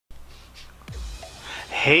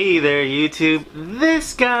Hey there YouTube,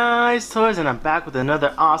 this guy's Toys, and I'm back with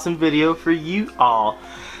another awesome video for you all.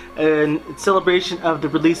 In celebration of the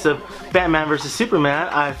release of Batman vs Superman,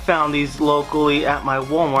 I found these locally at my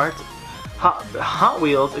Walmart. Hot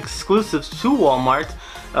Wheels exclusives to Walmart.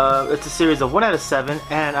 It's a series of 1 out of 7,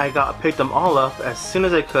 and I picked them all up as soon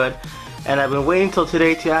as I could. And I've been waiting till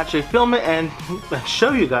today to actually film it and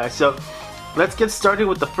show you guys. So let's get started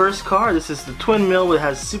with the first car. This is the twin mill, which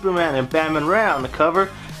has Superman and Batman right on the cover.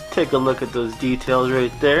 Take a look at those details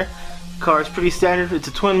right there. Car is pretty standard. It's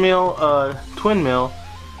a twin mill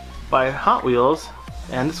by Hot Wheels,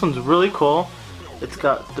 and this one's really cool. It's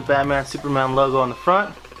got the Batman Superman logo on the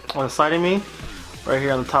front, on the side of me, right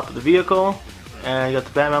here on the top of the vehicle, and you got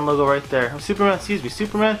the Batman logo right there. Superman,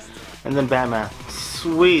 and then Batman.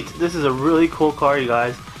 Sweet. This is a really cool car, you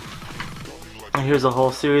guys. And here's a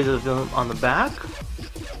whole series of them on the back.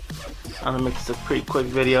 I'm gonna make this a pretty quick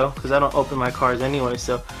video because I don't open my cars anyway.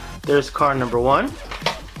 So there's car number 1.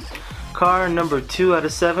 Car number 2 out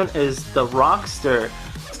of 7 is the Rockster.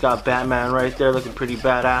 It's got Batman right there looking pretty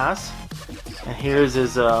badass. And here's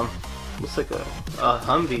his looks like a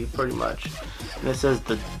Humvee pretty much. And it says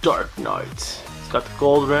the Dark Knight. It's got the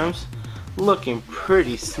gold rims, looking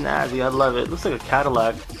pretty snazzy. I love it. Looks like a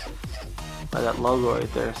Cadillac by that logo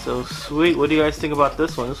right there. So sweet. What do you guys think about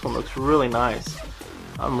this one? This one looks really nice.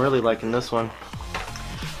 I'm really liking this one.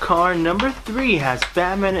 Car number 3 has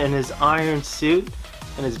Batman in his iron suit,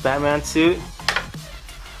 in his Batman suit.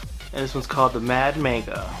 And this one's called the Mad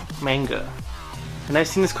Manga. And I've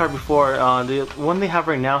seen this car before. The one they have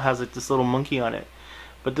right now has like this little monkey on it.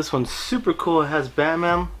 But this one's super cool. It has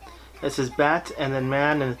Batman. It says Bat and then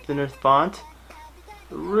Man in a thinner font.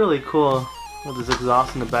 Really cool. With this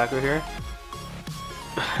exhaust in the back right here.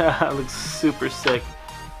 It looks super sick.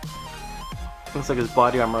 Looks like his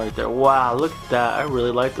body armor right there. Wow, look at that. I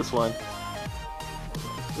really like this one.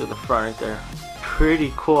 Look at the front right there.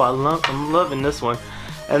 Pretty cool. I'm loving this one.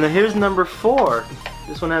 And then here's number 4.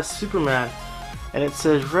 This one has Superman. And it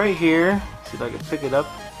says right here, see if I can pick it up,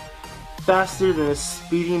 faster than a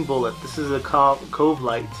speeding bullet. This is a Cove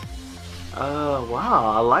Light.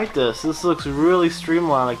 Wow, I like this. This looks really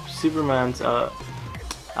streamlined, like Superman's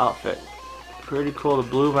outfit. Pretty cool. The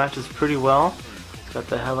blue matches pretty well. It's got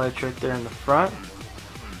the headlights right there in the front.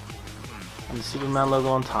 And the Superman logo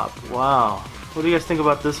on top. Wow. What do you guys think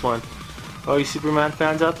about this one? All you Superman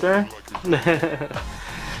fans out there?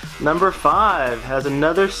 Number 5 has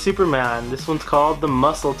another Superman. This one's called the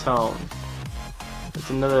Muscle Tone. It's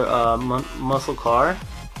another muscle car.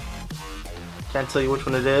 Can't tell you which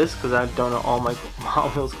one it is because I don't know all my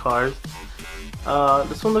Hot Wheels cars.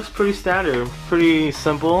 This one looks pretty standard, pretty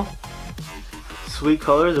simple. Sweet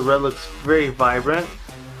colors. The red looks very vibrant.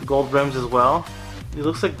 Gold rims as well. It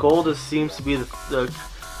looks like gold seems to be the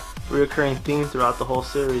recurring theme throughout the whole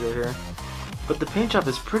series right here. But the paint job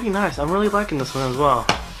is pretty nice. I'm really liking this one as well.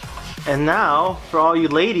 And now, for all you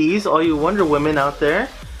ladies, all you Wonder Women out there,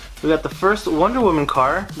 we got the first Wonder Woman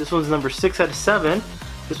car. This one's number 6 out of 7.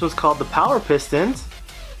 This one's called the Power Pistons.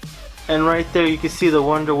 And right there you can see the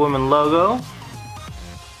Wonder Woman logo.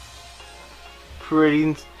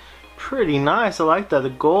 Pretty nice. I like that. The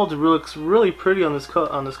gold looks really pretty on this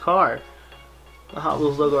car. The Hot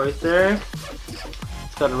Wheels logo right there.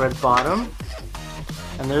 It's got a red bottom.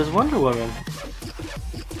 And there's Wonder Woman.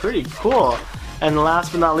 Pretty cool. And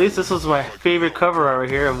last but not least, this was my favorite cover art right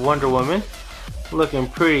here of Wonder Woman. Looking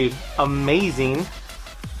pretty amazing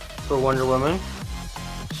for Wonder Woman.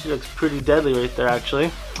 She looks pretty deadly right there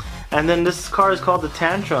actually. And then this car is called the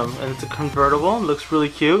Tantrum, and it's a convertible. It looks really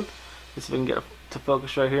cute. Let's see if we can get it to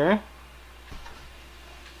focus right here.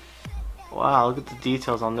 Wow, look at the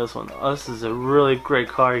details on this one. Oh, this is a really great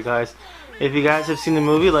car, you guys. If you guys have seen the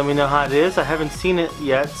movie, let me know how it is. I haven't seen it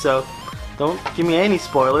yet, so don't give me any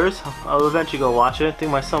spoilers. I'll eventually go watch it. I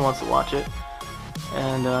think my son wants to watch it.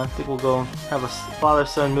 And I think we'll go have a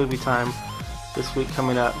father-son movie time this week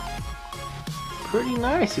coming up. Pretty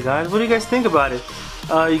nice, you guys. What do you guys think about it?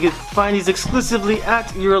 You can find these exclusively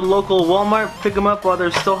at your local Walmart. Pick them up while they're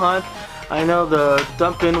still hot. I know the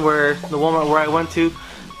dump-in where the Walmart where I went to,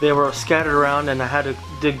 they were scattered around, and I had to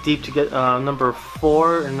dig deep to get number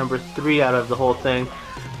 4 and number 3 out of the whole thing.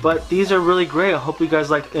 But these are really great. I hope you guys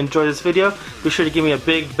enjoy this video. Be sure to give me a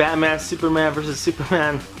big Batman Superman vs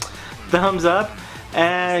Superman thumbs up,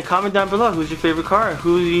 and comment down below who's your favorite car,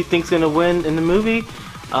 who do you think's gonna win in the movie,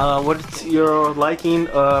 what's your liking,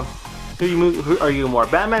 are you more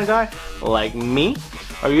Batman guy like me,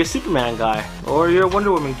 are you a Superman guy, or you're a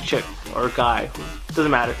Wonder Woman chick or guy? Doesn't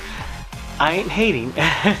matter. I ain't hating.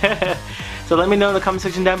 So let me know in the comment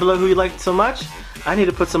section down below who you liked so much. I need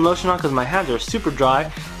to put some lotion on because my hands are super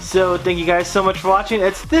dry. So thank you guys so much for watching.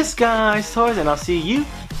 It's this guy's toys, and I'll see you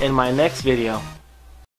in my next video.